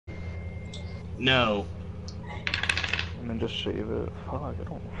No. And then just shave it. Fuck, I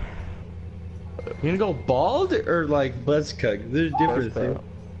don't. You gonna go bald or like buzz cut? There's a difference. Buzz cut.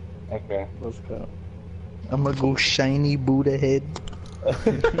 Okay. Buzz cut. I'm gonna go shiny Buddha head.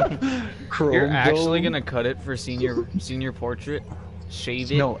 Chrome You're actually dome? gonna cut it for senior portrait?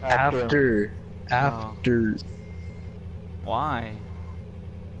 Shave it? No, after. After. Why?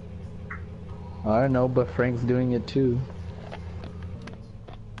 I don't know, but Frank's doing it too.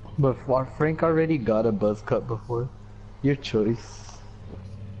 But Frank already got a buzz cut before. Your choice.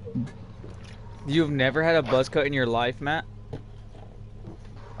 You've never had a buzz cut in your life, Matt?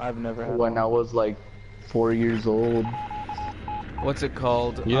 I've never had when I was like 4 years old. What's it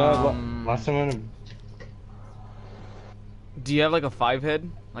called? Yeah, last time Do you have like a 5 head?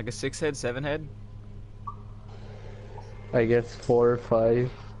 Like a 6 head, 7 head? I guess 4 or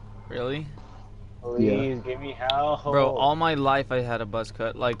 5. Really? please give me help. Bro, all my life I had a buzz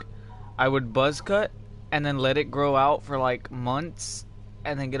cut. Like, I would buzz cut and then let it grow out for like months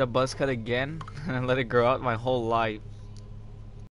and then get a buzz cut again and then let it grow out my whole life.